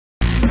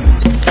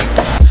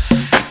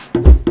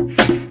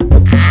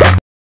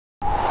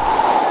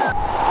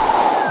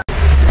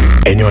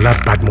Eniola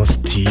Badmus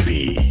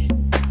TV.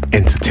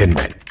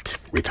 Entertainment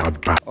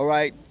without bounds.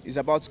 Alright, it's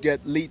about to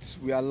get lit.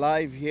 We are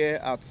live here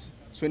at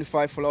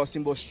 25 Flower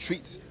Symbol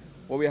Street,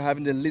 where we are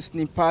having the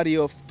listening party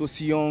of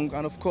Tosi Young.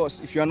 And of course,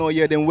 if you are not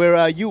here, then where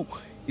are you?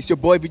 It's your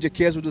boy VJ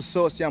Skales with the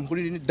sauce. Yeah, I'm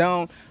holding it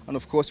down. And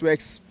of course, we're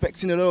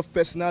expecting a lot of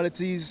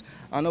personalities.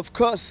 And of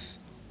course,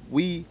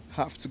 we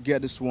have to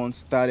get this one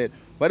started.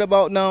 Right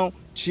about now,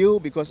 chill,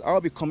 because I'll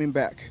be coming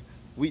back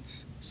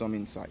with some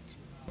insight.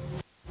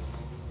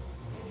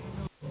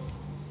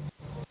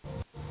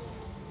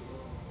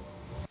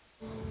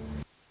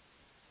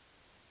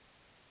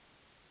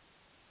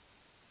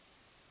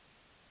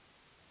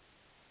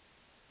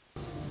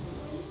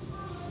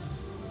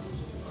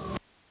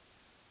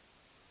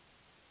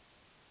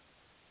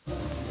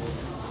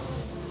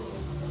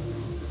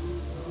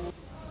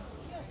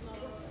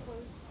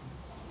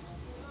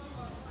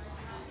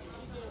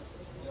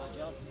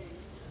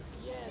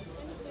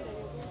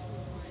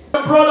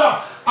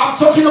 Brother, I'm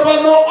talking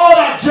about no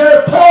other.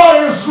 J.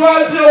 Paul is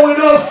right here with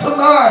us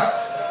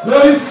tonight.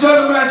 Ladies and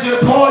gentlemen, J.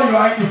 Paul, you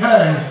are in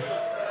hell.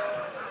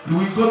 You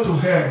will go to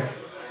hell.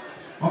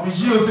 Mommy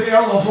G will say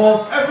all of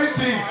us,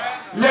 everything.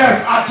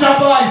 Yes,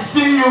 Ajaba, I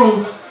see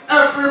you.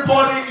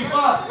 Everybody, in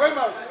fact.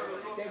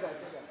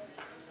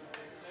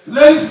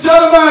 Ladies and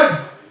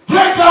gentlemen,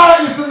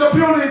 Tega is in the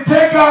building.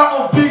 Tega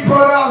of Big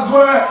Brother as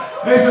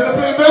well is in the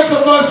building. Make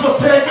some noise for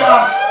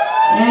Tega.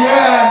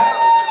 Yeah.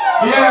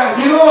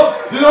 Yeah, you know,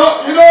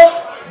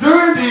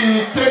 during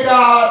the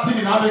Tega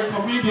thing, I'm a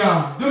comedian.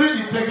 During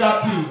the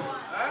Tega thing,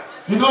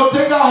 you know,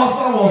 Tega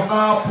husband was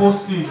now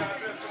posting.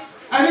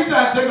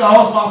 Anytime Tega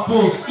husband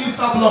posts,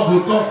 Insta blog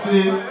will talk,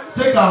 say,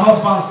 Tega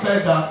husband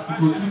said that,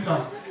 you go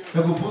Twitter,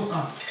 they go post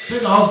now.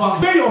 Tega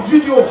husband, play your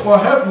video for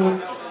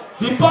heaven.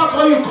 The part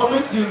where you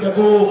commit sin, they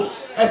go,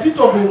 editor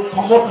go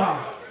promote her.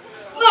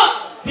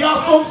 Now, there are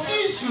some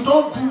sins you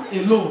don't do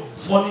alone.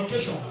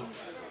 Fornication.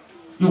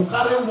 You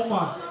carry a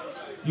woman.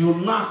 You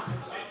knock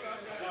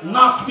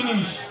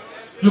finish.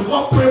 You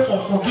can't pray for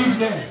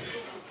forgiveness.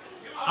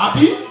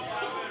 Abi,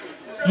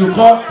 you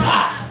can't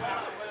die.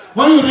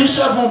 When you reach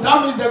heaven,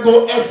 that means they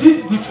go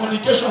edit the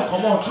fornication.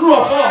 Come on, true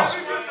or false?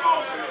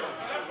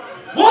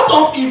 What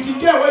of if the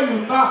girl when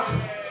you knock,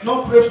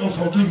 not pray for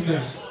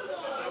forgiveness?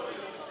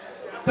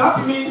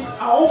 That means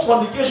our own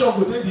fornication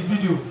will take the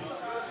video.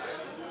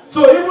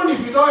 So even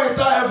if you don't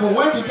enter heaven,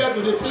 when the girl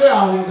go they play at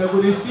home, they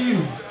go they see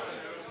you.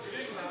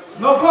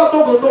 No, God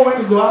don't go know when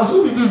he go ask,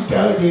 who be this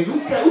guy again? Who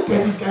get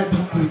this guy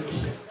big prick?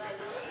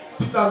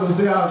 Peter go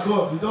say, ah,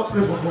 God, you don't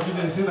pray for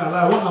forgiveness. Say,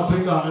 I want to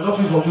pray God, I don't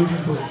feel forgive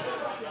this boy.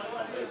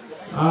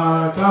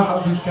 I can't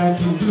have this kind of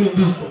thing doing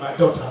this to my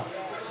daughter.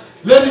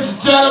 Ladies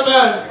and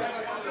gentlemen,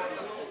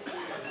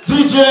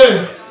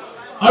 DJ,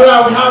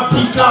 alright, we have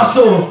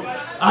Picasso,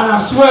 and I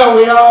swear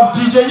we have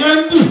DJ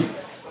Yendi.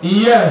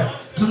 Yeah,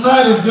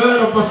 tonight is going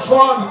to be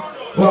fun.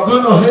 We're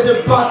going to hit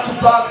it back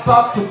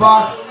to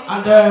back.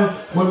 And then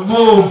we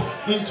move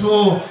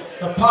into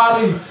the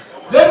party.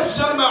 Ladies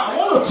and gentlemen, I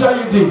want to tell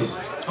you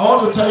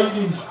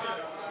this.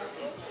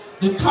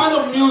 The kind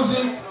of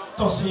music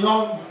Tosi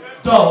Young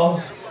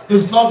does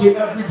is not the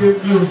everyday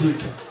music.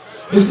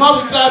 It's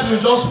not the type you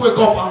just wake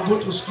up and go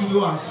to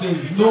studio and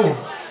sing. No.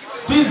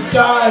 This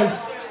guy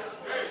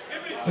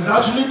is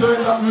actually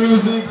doing that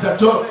music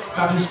that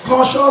is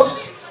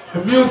cautious,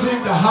 the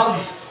music that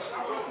has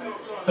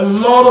a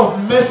lot of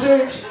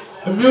message,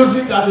 the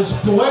music that is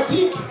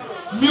poetic,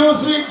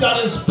 music that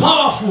is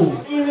powerful.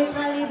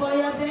 Lyrically, boy,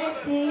 you're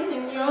vexing,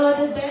 and you're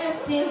the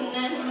best thing,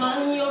 and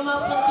man, you're my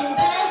fucking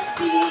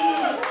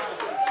bestie.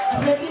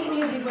 I'm ready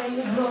music when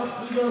you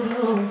drop, you go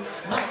blow.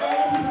 But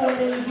then people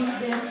they beat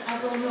them, I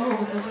don't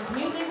know. Cause this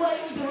music what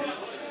you do,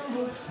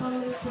 move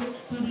from this to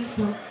the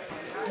top.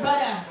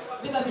 Brother,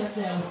 pick up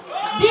yourself.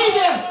 DJ,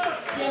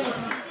 hear me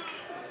too.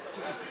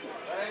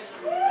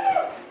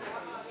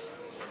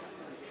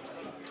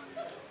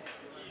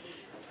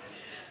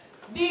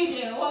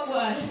 DJ, what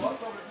word?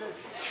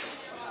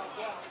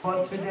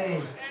 But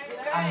today,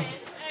 I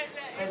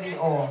said it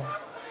all.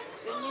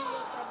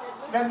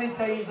 Let me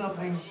tell you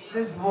something.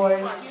 This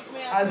boy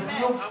has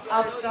looked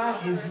after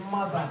his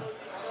mother.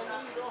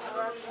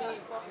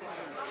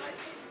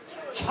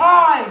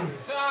 Child!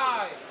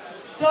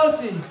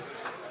 Tosi,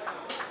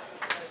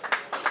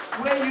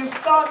 where you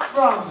start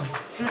from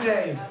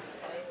today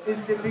is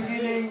the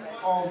beginning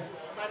of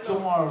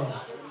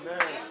tomorrow.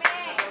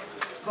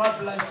 God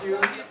bless you.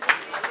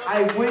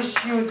 I wish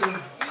you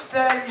the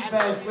very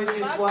best, which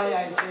is why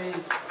I say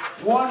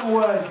one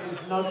word is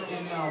not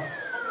enough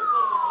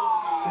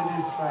to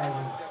describe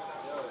it.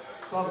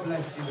 God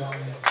bless you,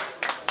 darling.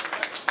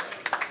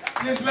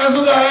 Please let's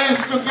put our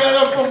hands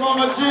together for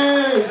Mama G.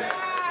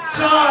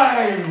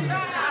 Child.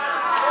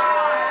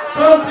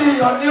 Tosi,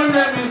 your new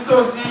name is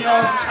Tosi,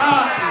 your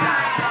child.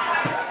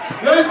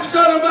 Ladies and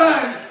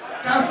gentlemen,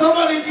 can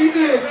somebody give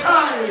me a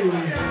child?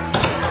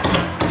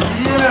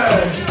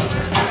 Yes.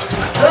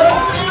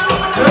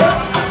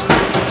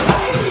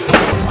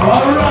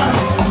 All right.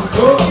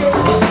 Okay.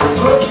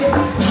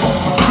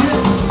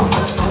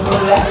 So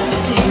let me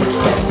see you.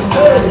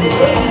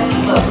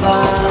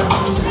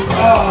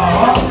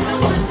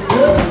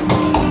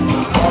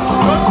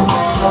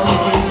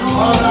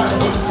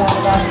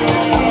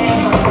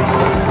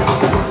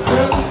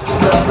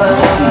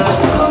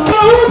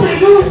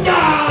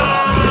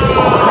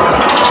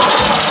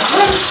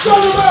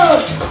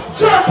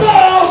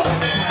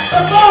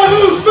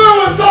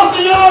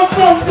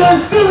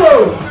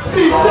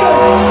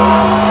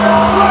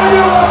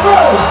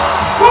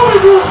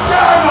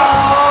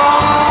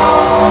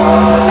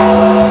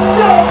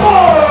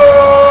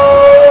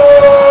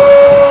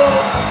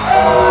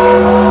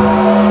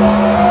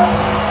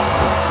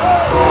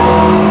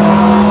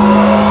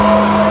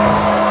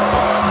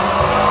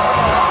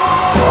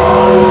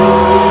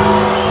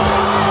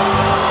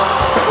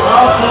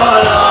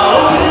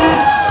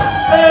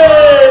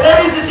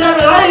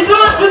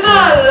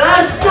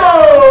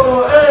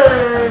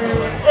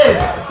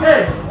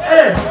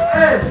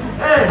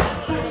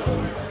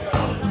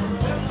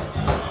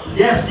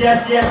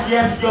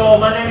 Yes, yo,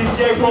 my name is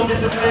Jay from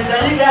Disciplines,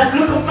 and you guys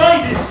look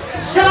amazing.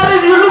 Shout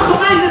if you look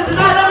amazing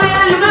tonight. Let me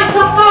hear you make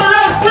some fun.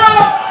 Let's go!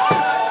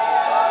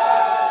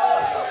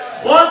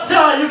 One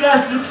time, you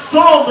guys look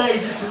so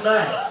amazing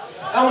tonight.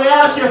 And we're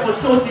out here for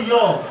Tosi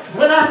Young.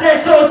 When I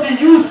say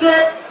Tosi, you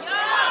say?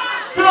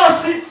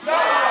 Tosi!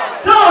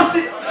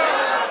 Tosi!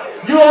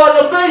 You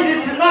are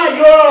amazing tonight.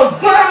 You're a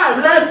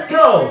vibe. Let's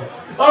go.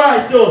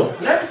 Alright, so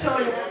let me tell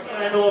you one thing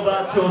I know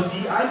about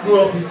Tosi. I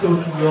grew up with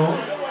Tosi Young.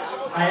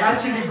 I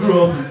actually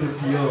grew up with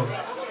Tosi Young.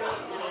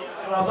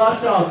 About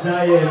South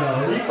that year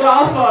now.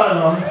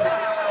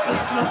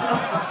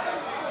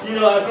 You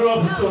know, I grew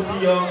up with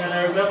Tosi Young, and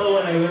I remember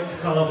when I went to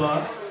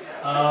Calabar,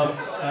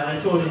 and I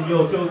told him,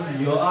 yo, Tosi,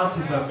 your art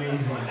is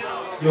amazing.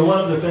 You're one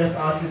of the best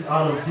artists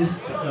out of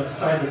this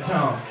side of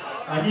town.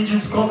 I need you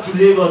to come to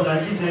Lagos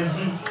and give them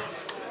hits.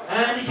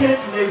 And he came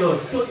to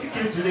Lagos. Tosi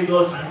came to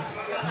Lagos with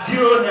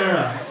 0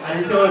 naira.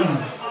 And I tell you,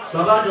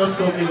 Baba just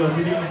come Lagos,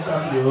 he didn't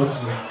start the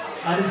hustle.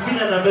 And it's been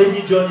an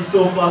amazing journey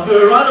so far. So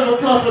a round of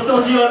applause for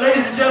Tosi Young.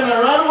 Ladies and gentlemen,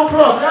 a round of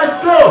applause. Let's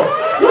go!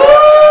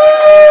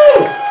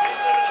 Woo!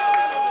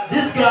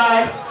 This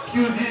guy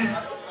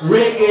fuses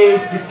reggae,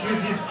 he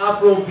fuses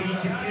Afro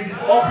beats, he fuses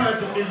all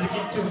kinds of music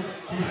into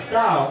his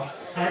style.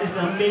 And it's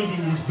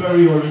amazing, it's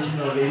very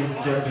original, ladies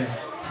and gentlemen.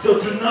 So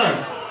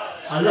tonight,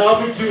 allow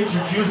me to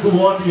introduce the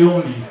one, the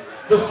only,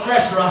 the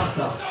fresh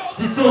Rasta,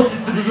 the Tosi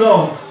to the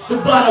Young, the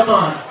banner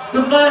man,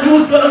 the man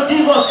who's gonna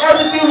give us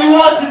everything we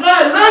want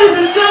tonight. Ladies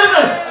and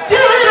gentlemen, give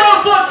it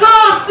up for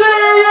Tosi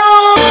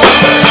Young!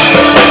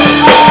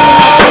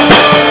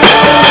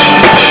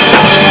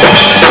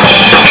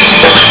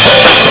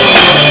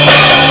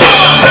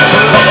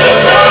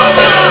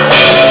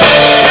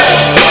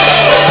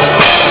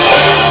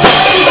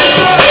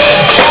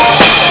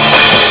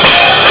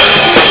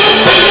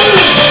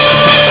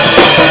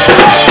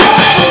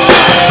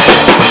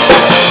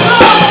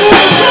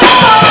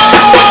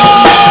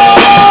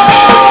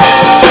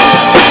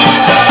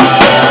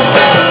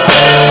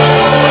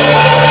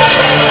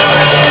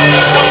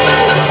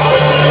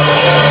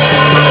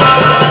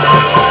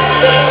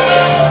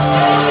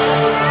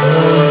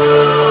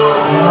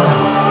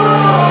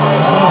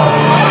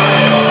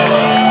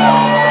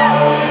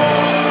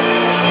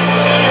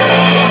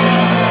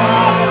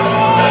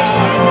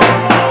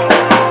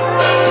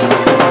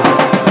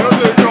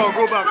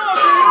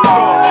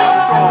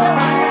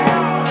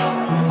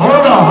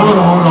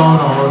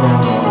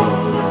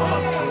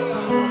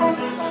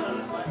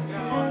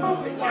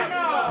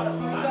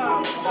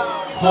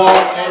 For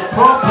a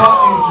proper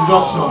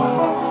introduction,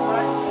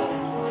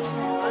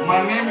 my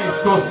name is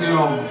Tosi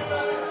Young,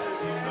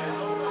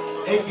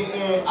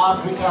 aka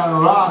African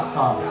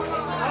Rasta.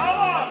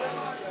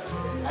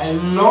 I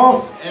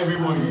love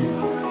everybody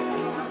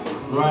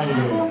right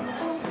here.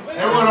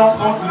 Everyone don't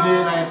come today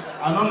like,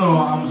 I don't know,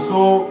 I'm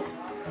so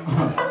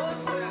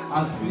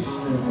I'm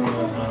speechless.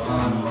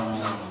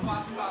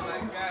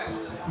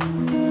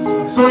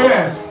 So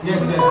yes. Big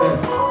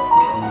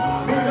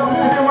up to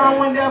the man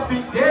when their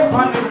feet they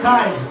on the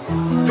side.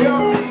 Big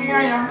up to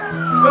Ianya,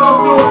 big up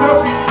to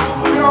Sophie,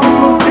 big up to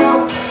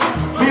Skales,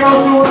 big up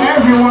to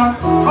everyone.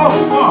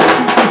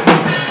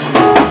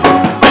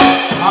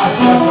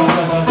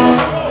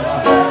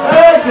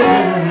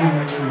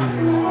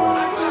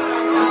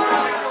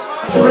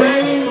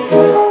 Pray,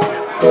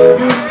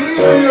 you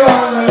leave me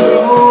all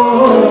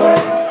alone.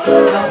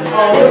 I'm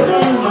always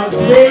in my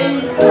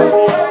space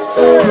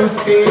to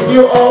save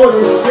you all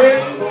the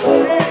strength.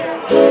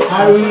 I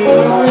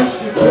really wish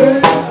you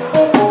could.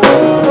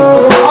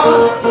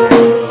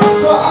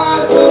 For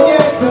us to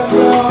get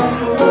along.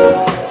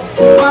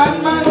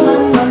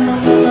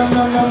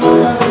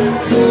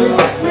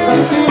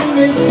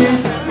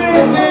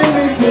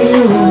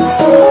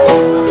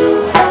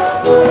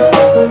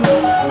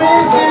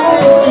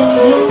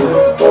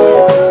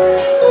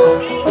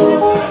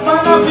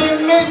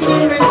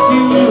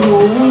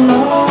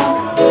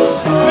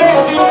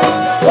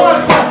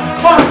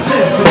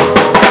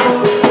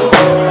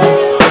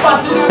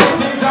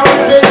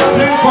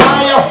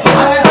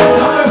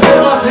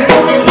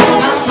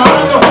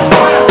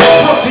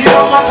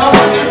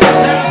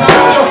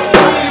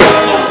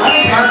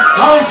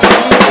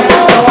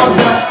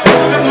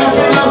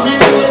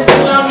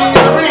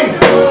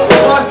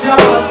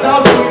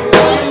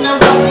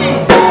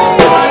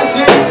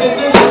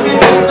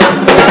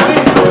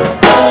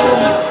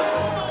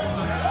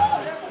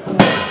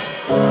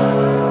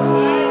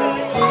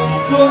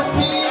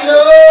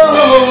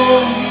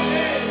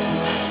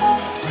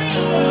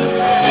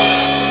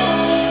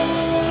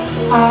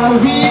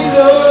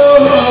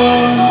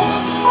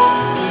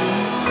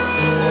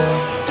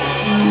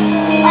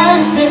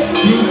 I said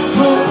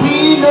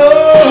Filipino.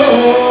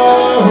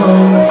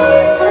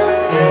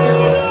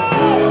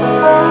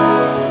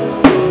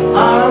 I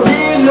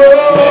really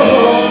love.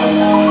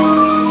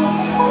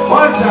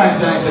 One time, I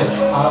said,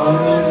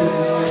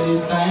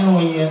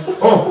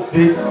 oh,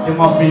 they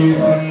must be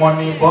using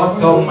money,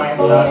 bust up my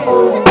glass.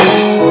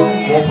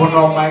 Open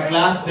up my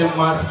glass, they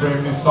must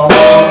bring me some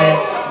money.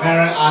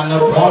 Mary and the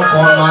pump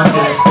on my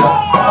desk.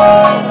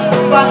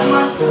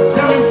 Batman,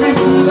 73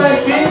 suits, I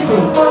think so.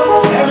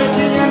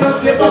 Everything you know,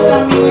 slip up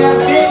on me, I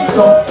think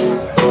so.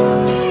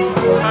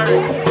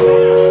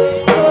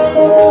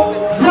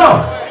 Yo,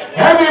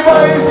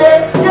 everybody say,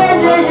 yeah,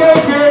 yeah,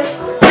 yeah, yeah.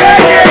 Yeah,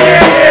 yeah,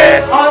 yeah,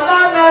 yeah. Oh, no,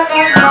 no,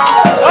 no, no.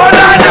 Oh,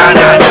 no, no,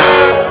 no, no.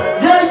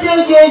 Yeah,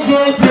 yeah, yeah, yeah, yeah.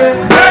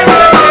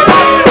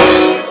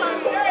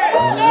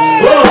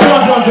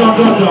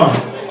 John.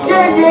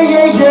 Yeah, yeah,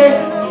 yeah, yeah.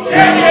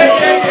 Yeah, yeah,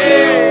 yeah,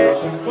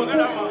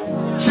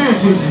 yeah.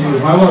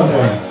 Chill, I was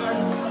there.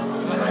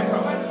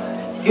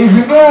 If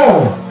you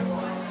know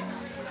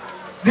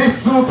this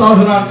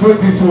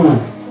 2022,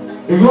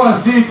 if you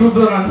want to see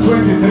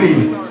 2023,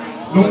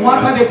 no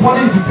matter the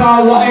police, the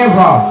car,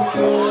 whatever,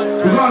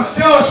 we're going to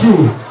steal you.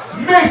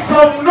 Make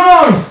some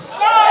noise.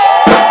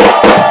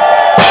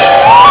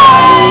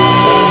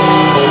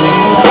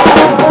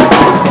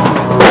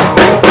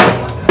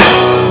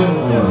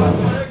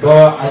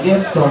 But I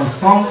guess some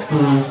songs to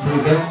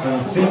present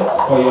and sing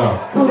for you.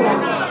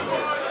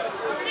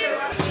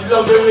 She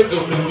love the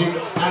reggae music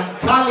and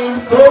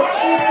calypso.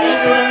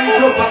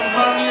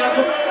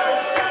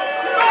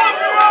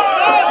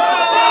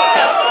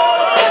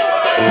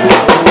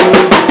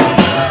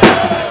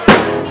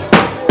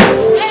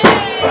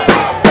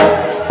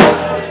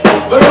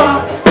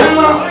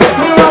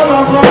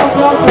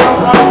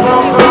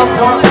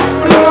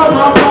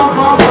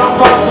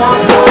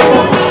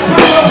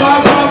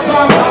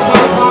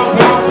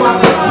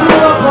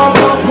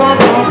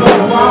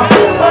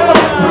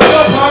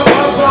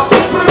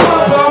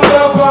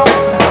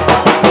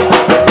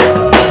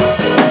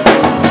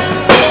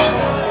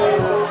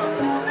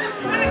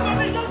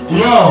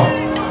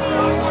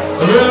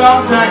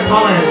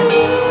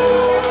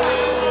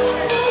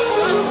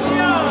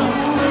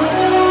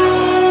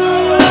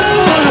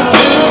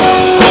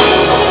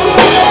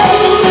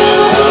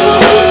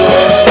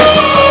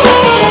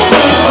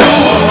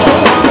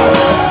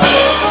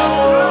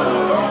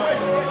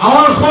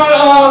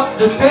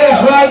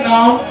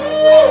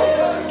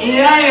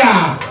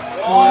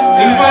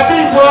 It's my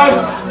big boss.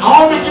 I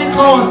want to make him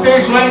come on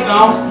stage right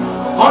now.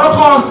 I want to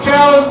call on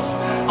Skales.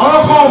 I want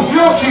to call on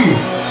Funkeakindele.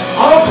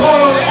 I want to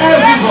call on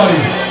everybody.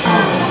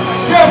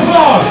 Get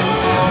blood.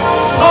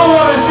 Come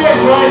on the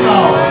stage right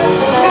now.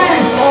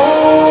 Please.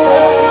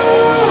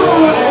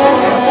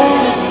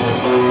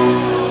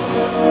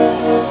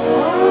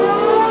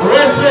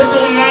 Respect to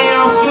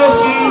Eniola,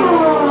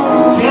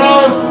 Funkeakindele,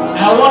 Skales.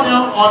 I want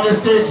them on the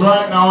stage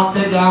right now.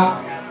 Take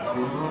that.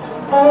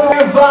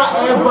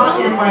 Ever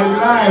in my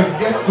life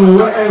get to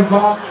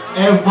wherever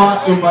in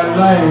my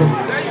life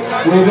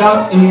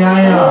without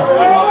Eniola.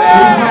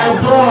 He's my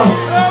boss.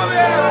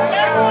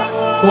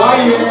 Why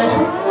here?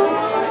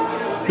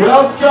 We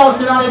have Skales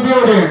in the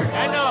building.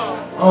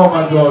 Oh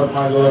my God.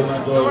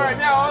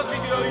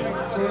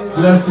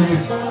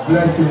 Blessings.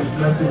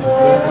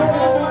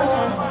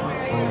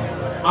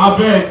 I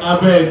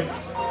beg.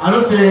 I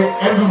don't say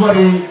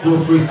everybody will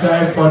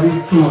freestyle for this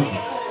tune.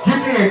 Give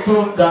me a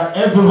tune that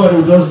everybody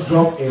will just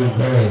drop a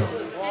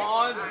verse.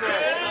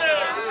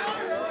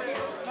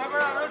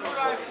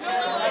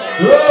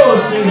 Oh,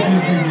 see.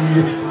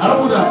 I don't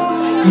put that.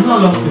 It's not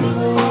long thing.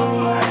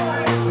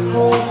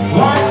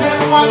 One thing.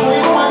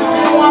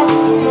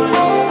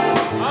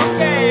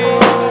 Okay.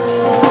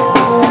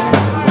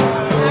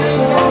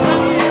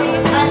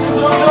 I just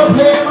want to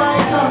play my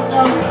song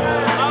now.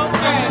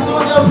 Okay. I just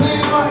want to play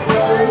my...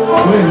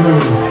 Wait.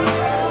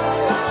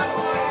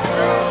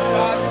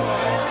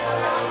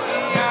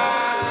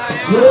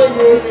 Yeah.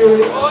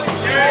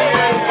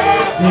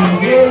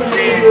 Sing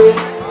it.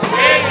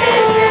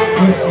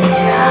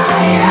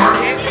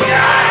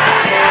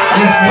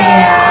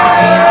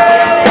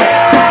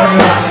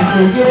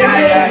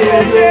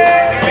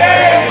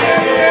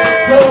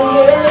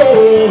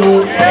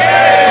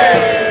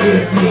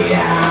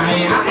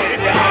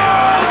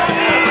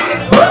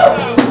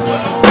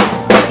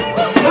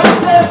 God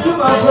bless you,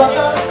 my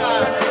brother.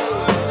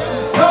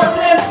 God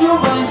bless you,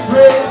 my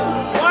friend.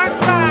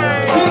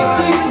 Big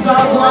things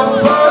are going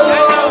for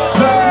you.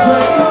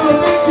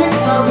 2022 big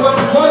things are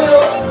going for you.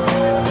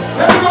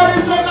 Everybody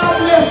say God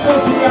bless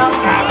us here.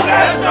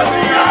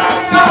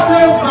 God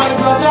bless my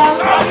brother.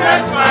 God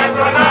bless my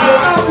brother.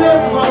 God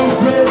bless my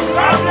friend.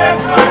 God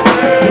bless my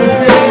friend.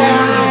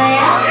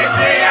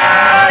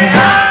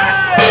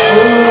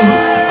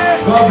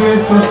 God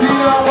bless to see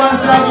you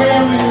once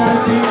again when I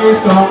sing this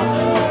song.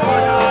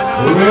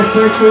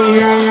 Respect to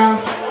Eniola.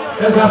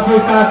 There's a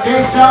freestyle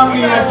section, me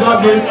a drop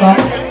this song.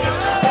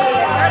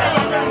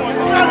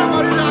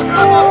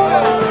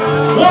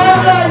 One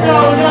night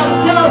now, we got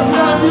Skales in the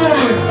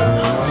building.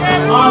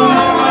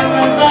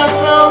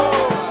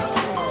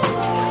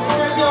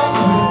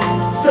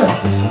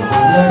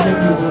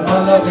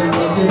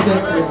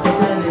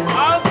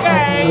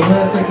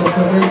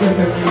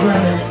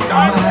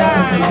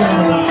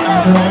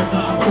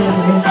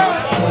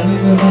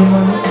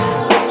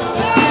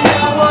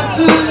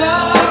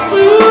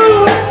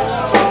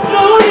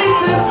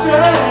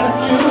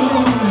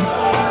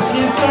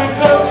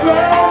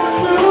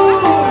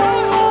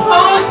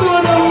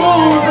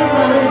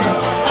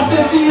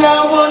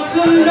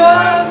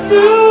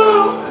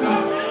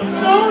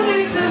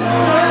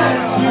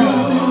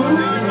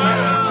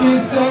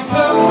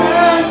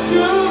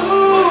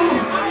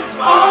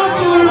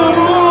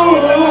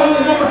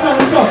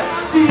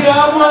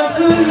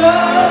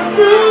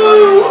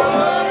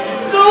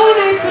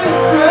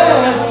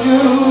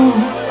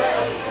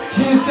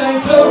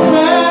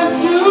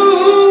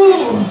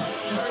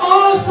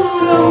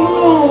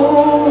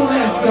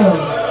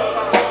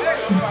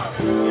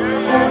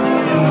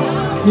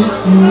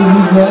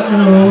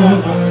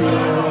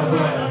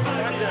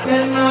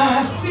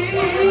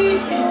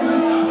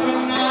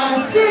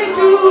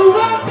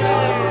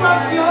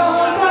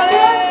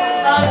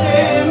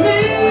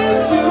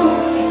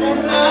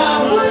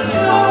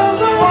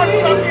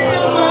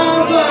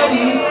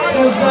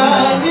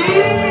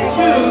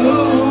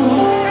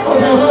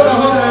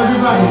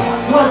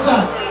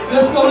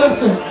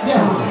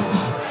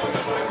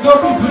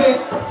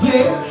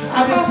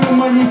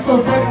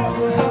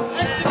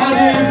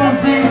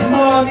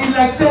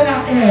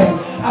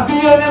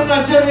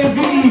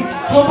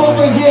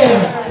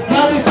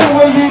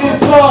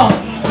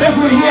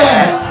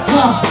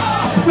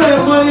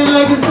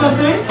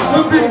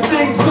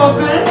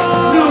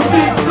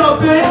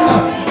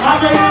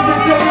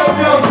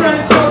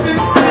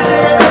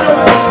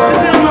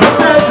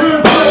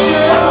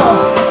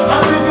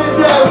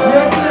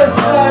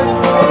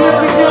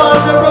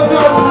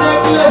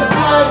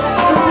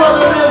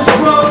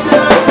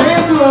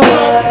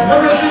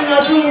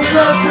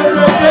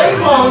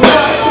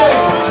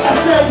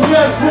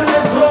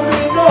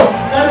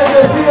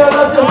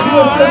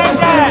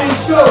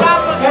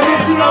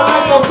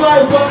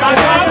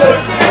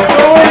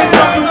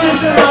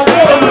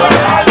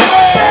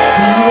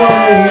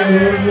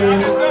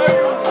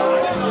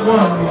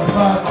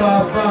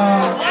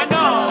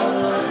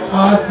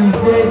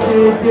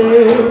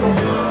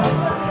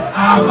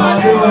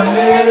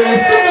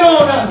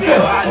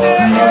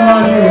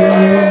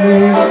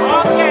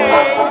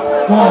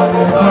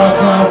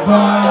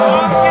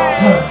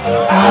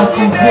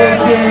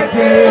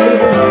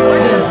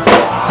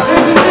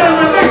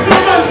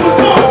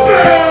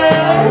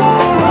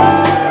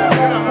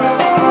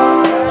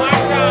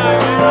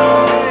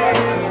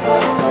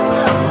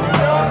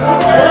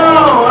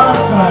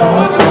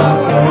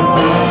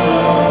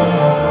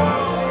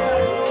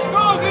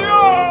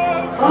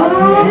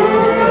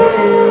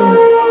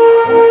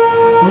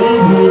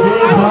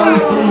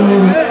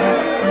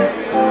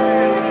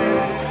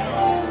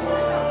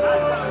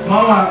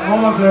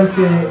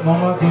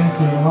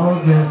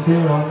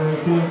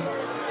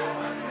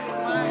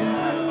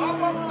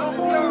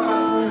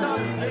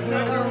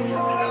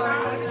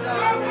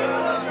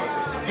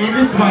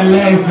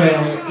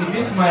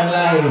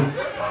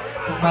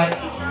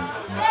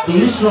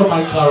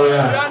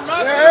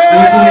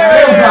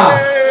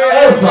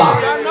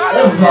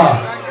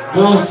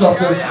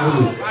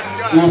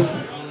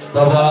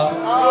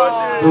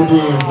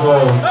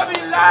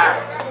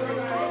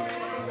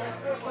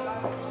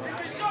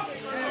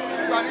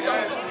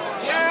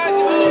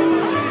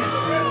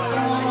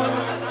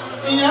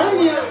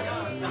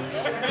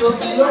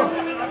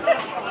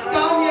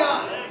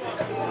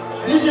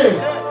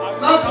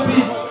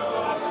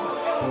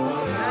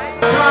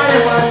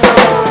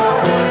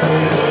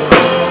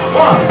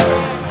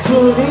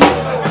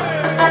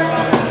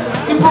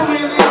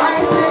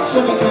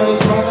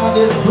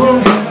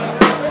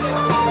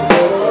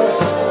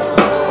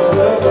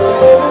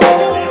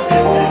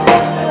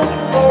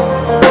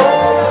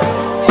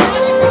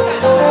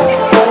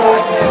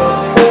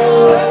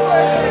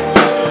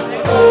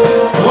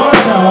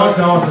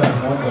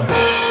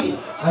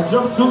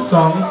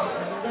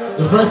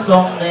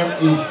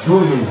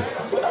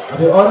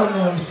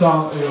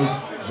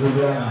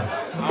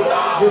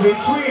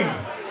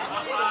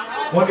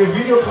 When the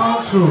video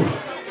comes through,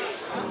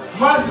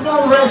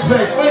 maximum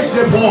respect. Where's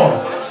J. Paul?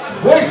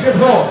 Where's J.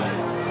 Paul?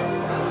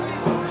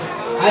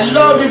 I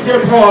love you,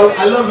 J. Paul.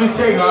 I love you,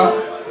 Tega.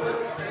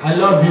 I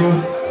love you,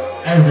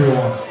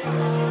 everyone.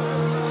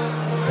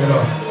 You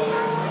know.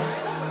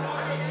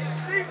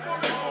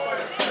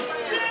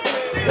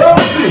 Don't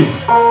see.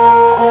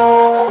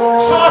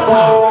 Shut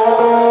up.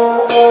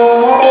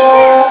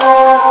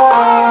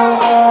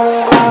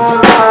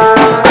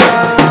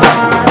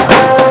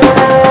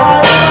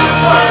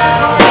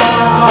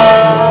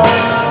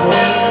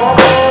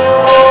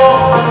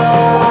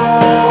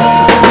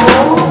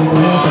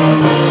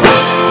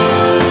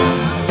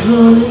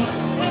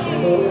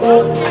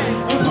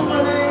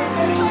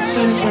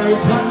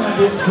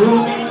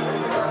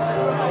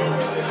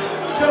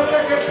 Just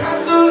like a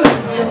candle,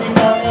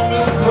 everybody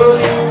is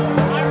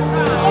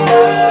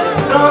calling.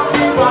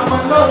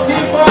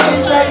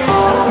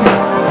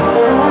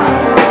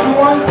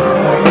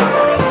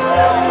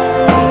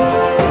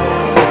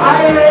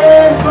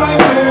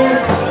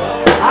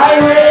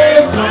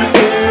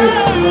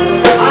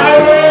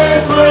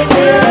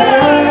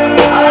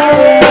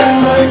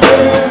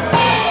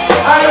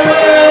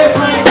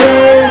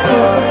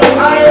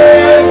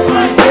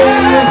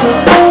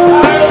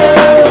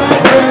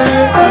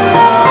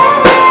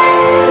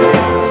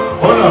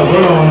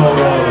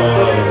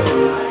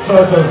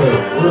 Sorry.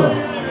 Hold on.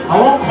 I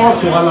won't cause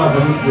wahala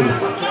for this place.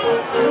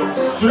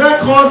 Should I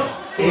cause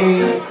a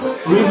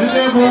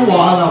reasonable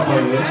wahala for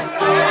you?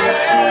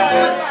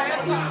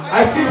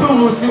 I see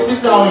people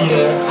sitting down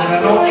here and I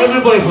know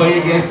everybody for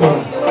you get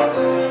phone.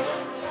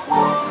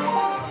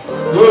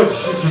 Good,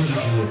 shit.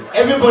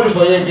 Everybody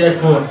for you get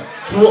phone.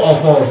 True or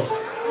false?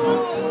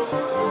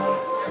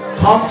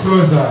 Come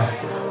closer.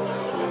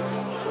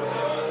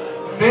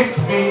 Make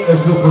me a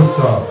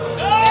superstar.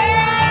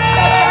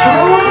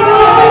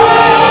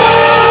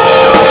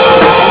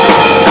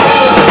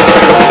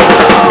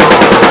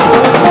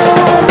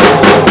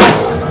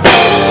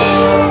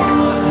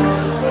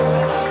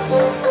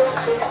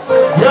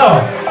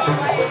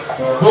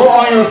 Go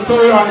on your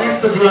story on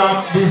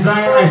Instagram,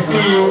 design, I see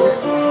you.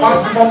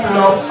 Maximum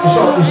love.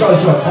 Shot.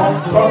 Come.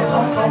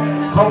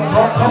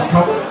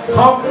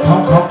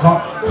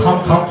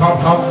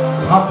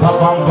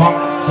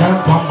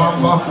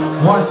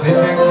 One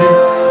second,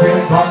 say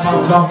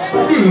bam.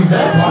 Please,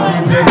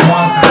 everybody, please,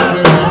 one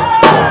second.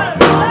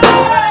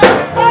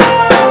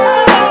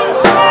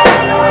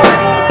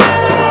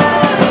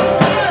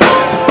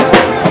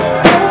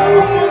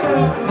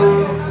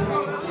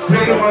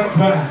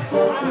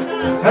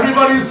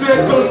 Everybody say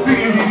to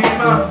see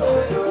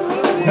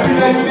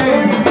everybody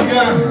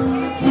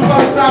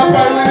superstar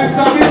boy when it's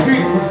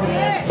amazing.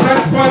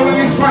 Fresh boy when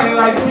it's fine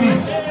like this.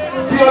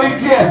 See all the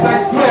guests,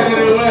 I swear that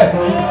it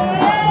works.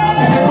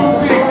 If you do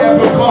sing, they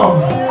will come.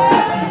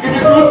 If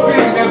you do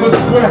sing, they will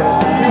sweat.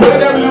 If you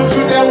them look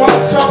you, they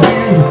won't shop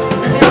you.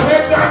 If you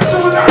make that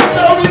tune, I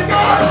tell me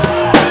God.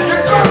 You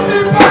got me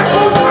back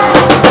to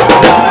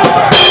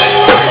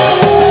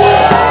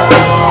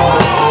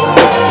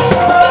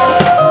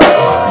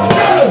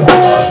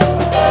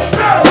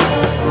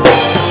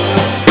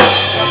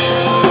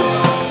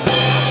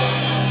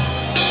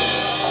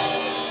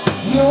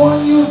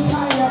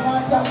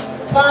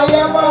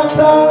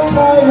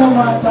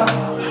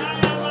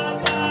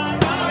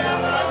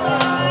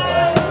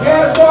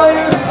Yes, I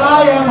use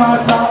fire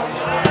matter.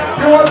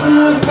 You want to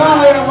use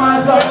fire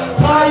matter.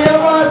 Fire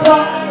matter.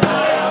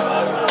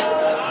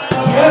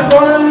 Yes,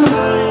 I use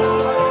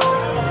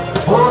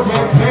OJ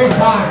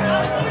Station.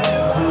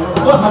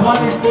 What's the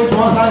money stage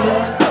was I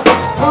here?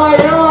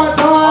 Fire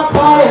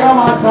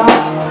matter.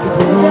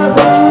 Yes,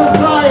 I use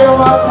fire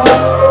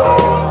matter.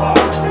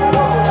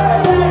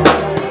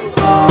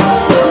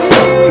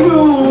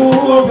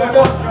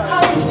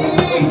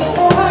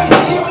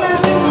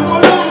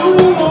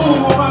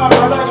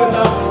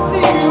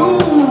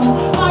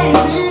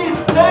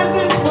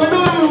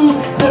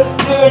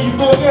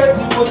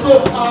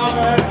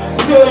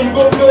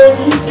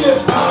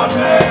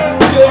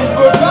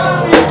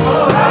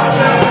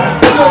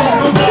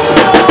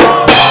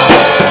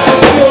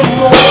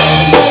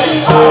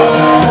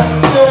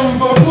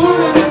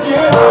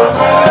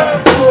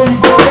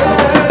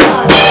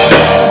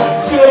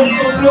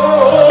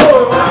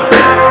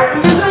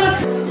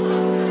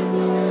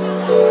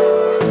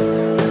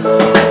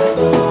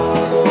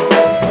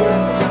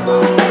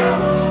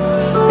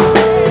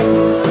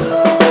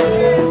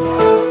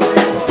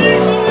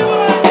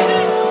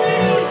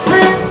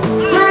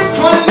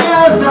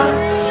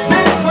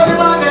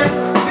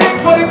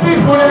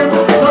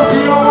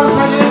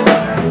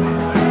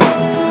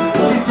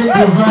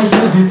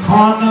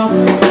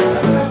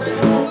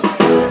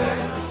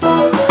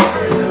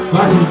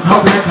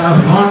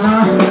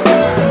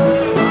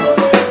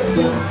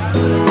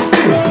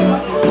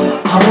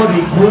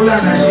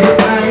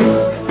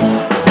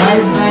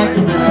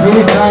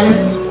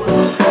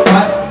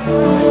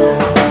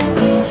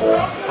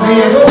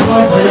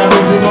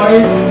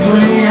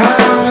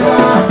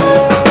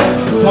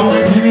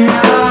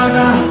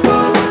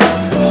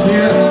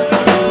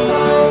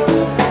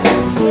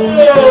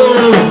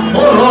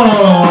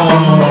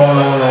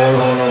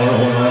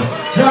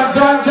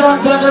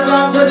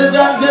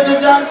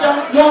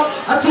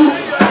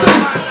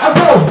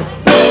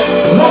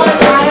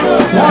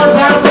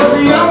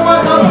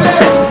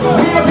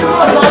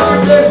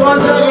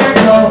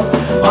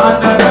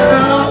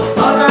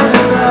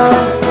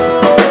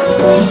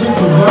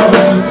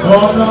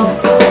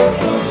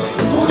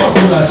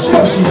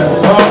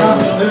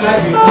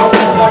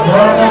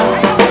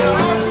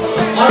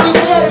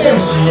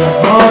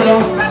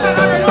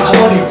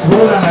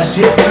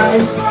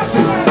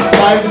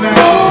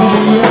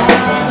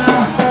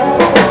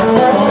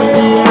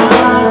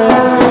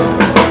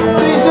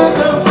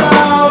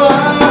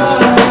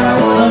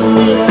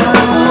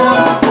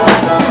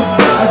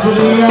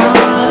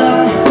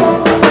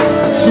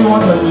 She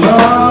wants a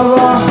lover.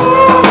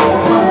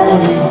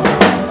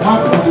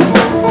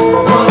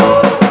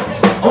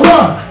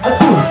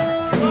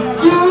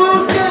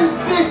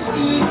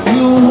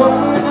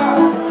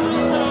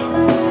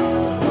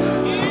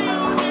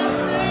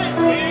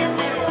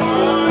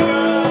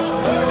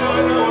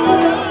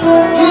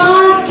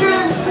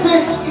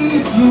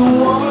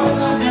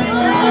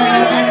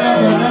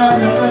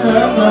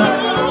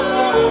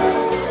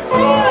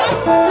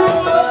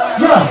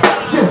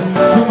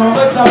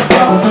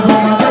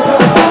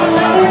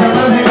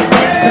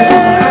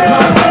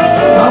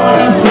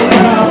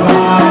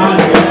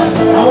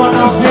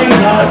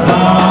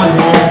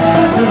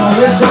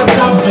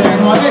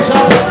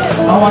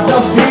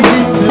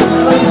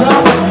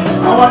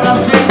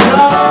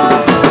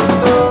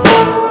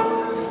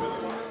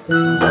 Yeah,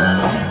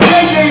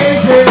 yeah,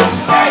 yeah, yeah.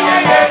 My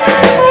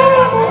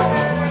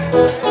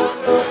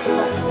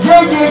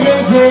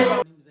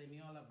name is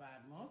Eniola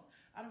Badmus,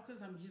 and of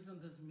course I'm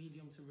using this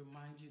medium to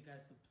remind you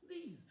guys to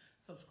please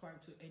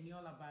subscribe to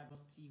Eniola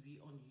Badmus TV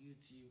on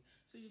YouTube,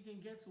 so you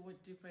can get to what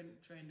different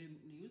trending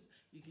news,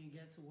 you can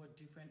get to what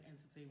different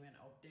entertainment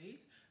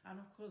updates, and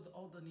of course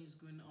all the news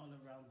going all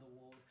around the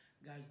world.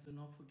 Guys, do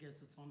not forget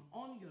to turn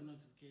on your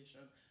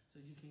notification so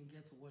you can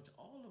get to watch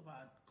all of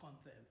our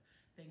content.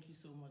 Thank you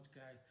so much,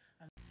 guys.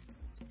 And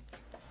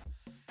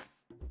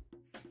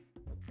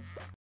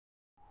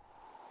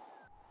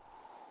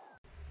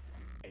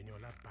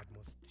Eniola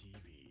Badmus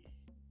TV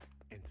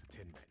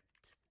Entertainment.